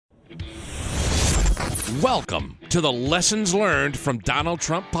Welcome to the Lessons Learned from Donald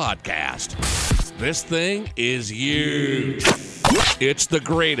Trump podcast. This thing is huge. It's the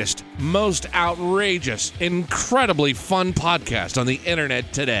greatest, most outrageous, incredibly fun podcast on the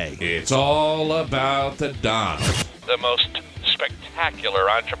internet today. It's all about the Donald. The most spectacular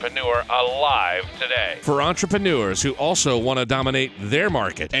entrepreneur alive today. For entrepreneurs who also want to dominate their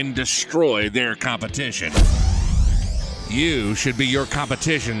market and destroy their competition. You should be your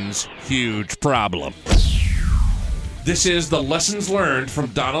competition's huge problem. This is the Lessons Learned from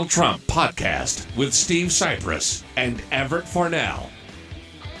Donald Trump podcast with Steve Cypress and Everett Farnell.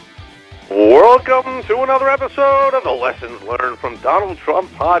 Welcome to another episode of the Lessons Learned from Donald Trump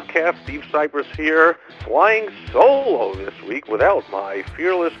podcast. Steve Cypress here, flying solo this week without my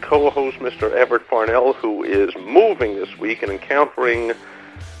fearless co-host, Mr. Everett Farnell, who is moving this week and encountering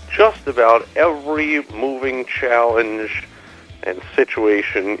just about every moving challenge and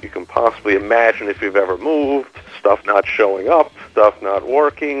situation you can possibly imagine if you've ever moved. Stuff not showing up, stuff not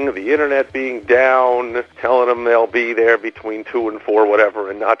working, the internet being down, telling them they'll be there between 2 and 4, whatever,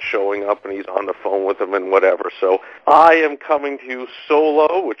 and not showing up, and he's on the phone with them and whatever. So I am coming to you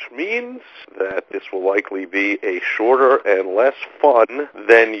solo, which means that this will likely be a shorter and less fun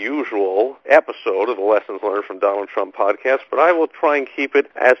than usual episode of the Lessons Learned from Donald Trump podcast, but I will try and keep it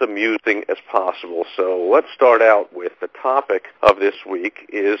as amusing as possible. So let's start out with the topic of this week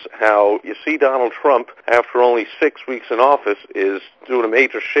is how you see Donald Trump, after only 6 weeks in office, is doing a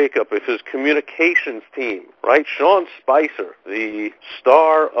major shakeup of his communications team, right? Sean Spicer, the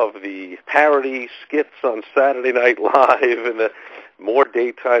star of the parody skits on Saturday Night Live and the more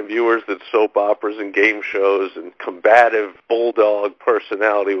daytime viewers than soap operas and game shows, and combative bulldog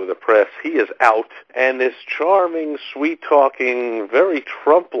personality with the press, he is out. And this charming, sweet-talking, very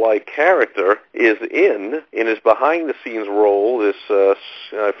Trump-like character is in his behind-the-scenes role, this,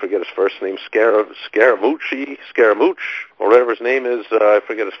 I forget his first name, Scaramucci, or whatever his name is, I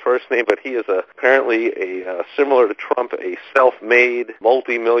forget his first name, but he is apparently similar to Trump, a self-made,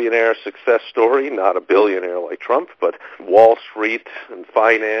 multi-millionaire success story, not a billionaire like Trump, but Wall Street and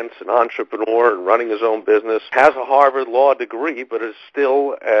finance, an entrepreneur and running his own business, has a Harvard Law degree, but is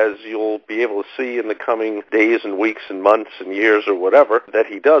still, as you'll be able to see in the coming days and weeks and months and years or whatever, that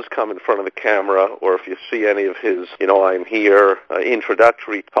he does come in front of the camera, or if you see any of his, I'm here,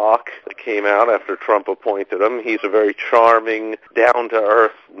 introductory talk that came out after Trump appointed him, he's a very charming,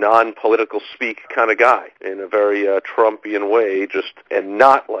 down-to-earth, non-political speak kind of guy in a very Trumpian way, and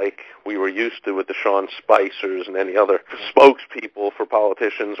not like we were used to with the Sean Spicers and any other spokespeople for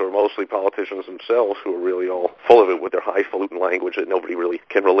politicians, or mostly politicians themselves, who are really all full of it with their highfalutin language that nobody really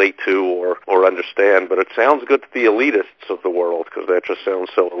can relate to or understand. But it sounds good to the elitists of the world, because that just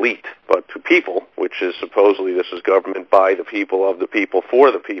sounds so elite. But to people, which is supposedly this is government by the people, of the people,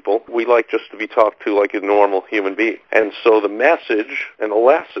 for the people, we like just to be talked to like a normal human being. And so the message and the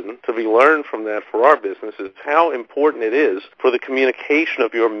lesson to be learned from that for our business is how important it is for the communication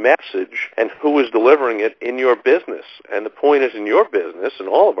of your message and who is delivering it in your business. And the point is, in your business, and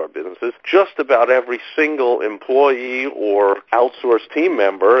all of our businesses, just about every single employee or outsourced team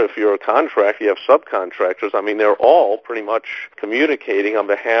member, if you're a contractor, you have subcontractors, they're all pretty much communicating on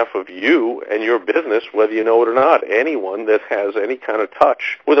behalf of you and your business, whether you know it or not. Anyone that has any kind of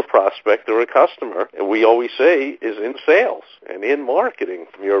touch with a prospect or a customer, and we always say, is in sales and in marketing,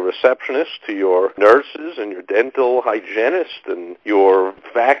 from your receptionist to your nurses and your dental hygienist and your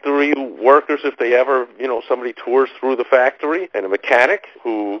factory workers, if they ever, somebody tours through the factory, and a mechanic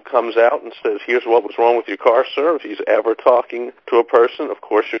who comes out and says, here's what was wrong with your car, sir. If he's ever talking to a person, of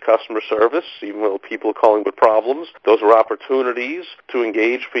course, your customer service, even though people are calling with problems, those are opportunities to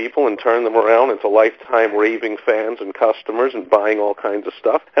engage people and turn them around into lifetime raving fans and customers and buying all kinds of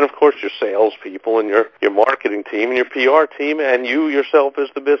stuff. And of course, your salespeople and your marketing team and your PR team, and you yourself as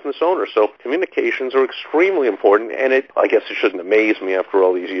the business owner. So communications are extremely important, and I guess it shouldn't amaze me after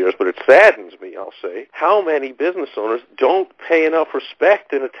all these years, but it saddens me, I'll say, how many business owners don't pay enough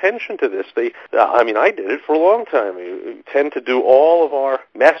respect and attention to this. I did it for a long time. We tend to do all of our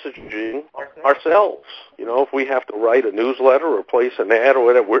messaging ourselves. If we have to write a newsletter or place an ad or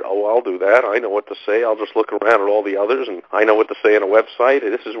whatever, I'll do that. I know what to say. I'll just look around at all the others, and I know what to say on a website.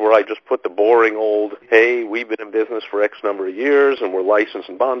 This is where I just put the boring old, hey, we've been in business for X number of years, and we're licensed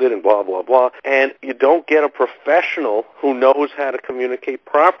and bonded, and blah, blah, blah. And you don't get a professional who knows how to communicate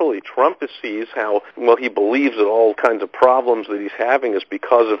properly. Trump sees how, he believes that all kinds of problems problems that he's having is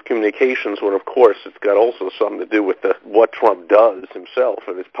because of communications, when, of course, it's got also something to do with what Trump does himself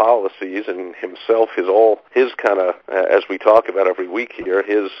and his policies and himself, his kind of, as we talk about every week here,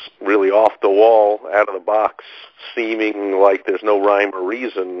 his really off-the-wall, out-of-the-box, seeming like there's no rhyme or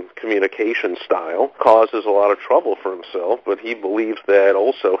reason communication style causes a lot of trouble for himself, but he believes that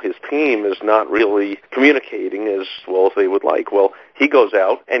also his team is not really communicating as well as they would like. Well, he goes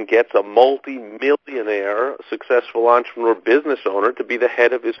out and gets a multi-millionaire successful entrepreneur business owner to be the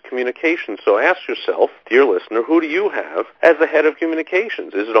head of his communications. So ask yourself, dear listener, who do you have as the head of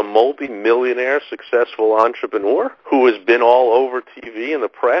communications? Is it a multi-millionaire successful entrepreneur who has been all over TV and the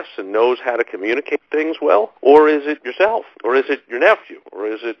press and knows how to communicate things well? Or is it yourself? Or is it your nephew? Or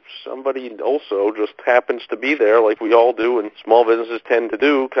is it somebody also just happens to be there like we all do and small businesses tend to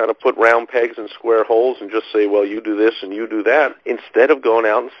do, kind of put round pegs in square holes and just say, well, you do this and you do that, instead of going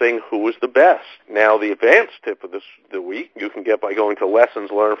out and saying who is the best. Now, the advanced tip of the week you can get by going to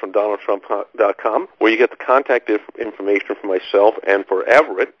lessonslearnedfromDonaldTrump.com, where you get the contact information for myself and for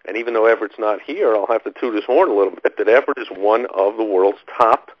Everett. And even though Everett's not here, I'll have to toot his horn a little bit, that Everett is one of the world's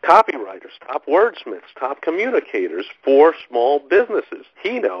top copywriters, top wordsmiths, top communicators for small businesses.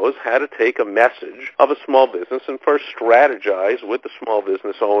 He knows how to take a message of a small business and first strategize with the small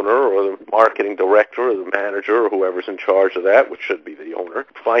business owner or the marketing director or the manager or whoever's in charge of that, which should be the owner.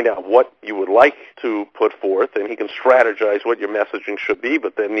 Find out what you would like to put forth, and he can strategize what your messaging should be,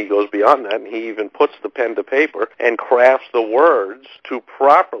 but then he goes beyond that, and he even puts the pen to paper and crafts the words to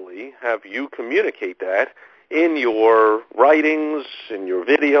properly have you communicate that in your writings, in your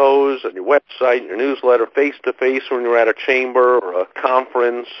videos, on your website, your newsletter, face-to-face when you're at a chamber or a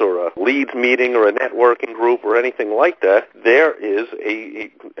conference or a leads meeting or a networking group or anything like that. There is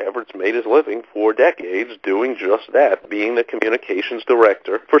Everett's made his living for decades doing just that, being the communications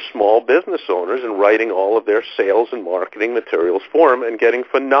director for small business owners and writing all of their sales and marketing materials for them and getting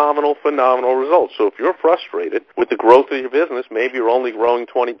phenomenal results. So if you're frustrated with the growth of your business, maybe you're only growing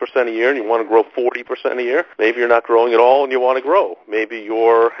 20% a year and you want to grow 40% a year. Maybe you're not growing at all and you want to grow. Maybe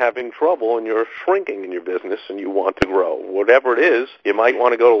you're having trouble and you're shrinking in your business and you want to grow. Whatever it is, you might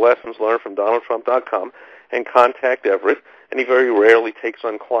want to go to lessonslearnedfromDonaldTrump.com and contact Everett. And he very rarely takes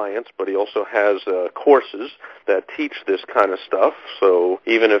on clients, but he also has courses that teach this kind of stuff. So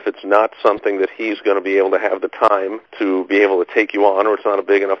even if it's not something that he's going to be able to have the time to be able to take you on, or it's not a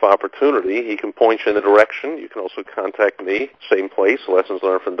big enough opportunity, he can point you in the direction. You can also contact me, same place,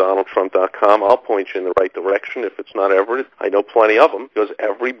 lessonslearnedfromDonaldTrump.com. I'll point you in the right direction if it's not Everett. I know plenty of them, because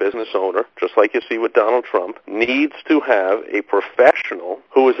every business owner, just like you see with Donald Trump, needs to have a professional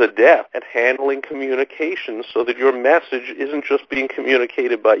who is adept at handling communications so that your message isn't just being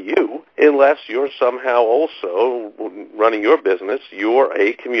communicated by you, unless you're somehow also running your business, you're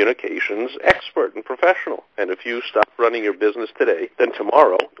a communications expert and professional. And if you stop running your business today, then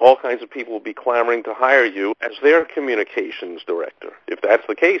tomorrow all kinds of people will be clamoring to hire you as their communications director. If that's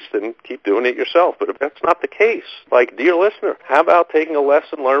the case, then keep doing it yourself. But if that's not the case, like, dear listener, how about taking a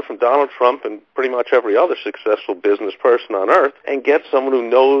lesson learned from Donald Trump and pretty much every other successful business person on earth and get someone who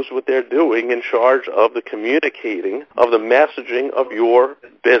knows what they're doing in charge of the communicating of the messaging of your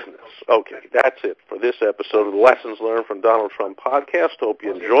business. Okay, that's it for this episode of the Lessons Learned from Donald Trump podcast. Hope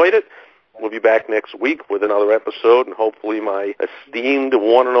you enjoyed it. We'll be back next week with another episode, and hopefully my esteemed,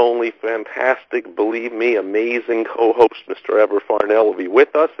 one and only, fantastic, believe me, amazing co-host, Mr. Everett Farnell, will be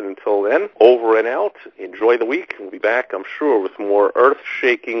with us. And until then, over and out. Enjoy the week. We'll be back, I'm sure, with more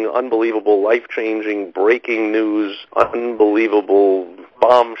earth-shaking, unbelievable, life-changing, breaking news, unbelievable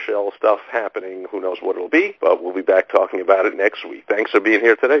bombshell stuff happening. Who knows what it'll be, but we'll be back talking about it next week. Thanks for being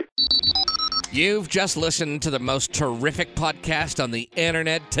here today. You've just listened to the most terrific podcast on the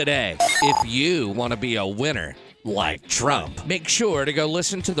internet today. If you want to be a winner like Trump, make sure to go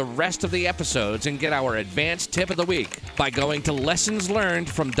listen to the rest of the episodes and get our advanced tip of the week by going to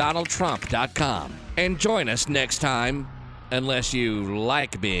lessonslearnedfromDonaldTrump.com. And join us next time, unless you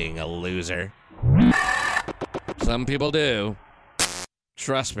like being a loser. Some people do.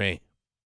 Trust me.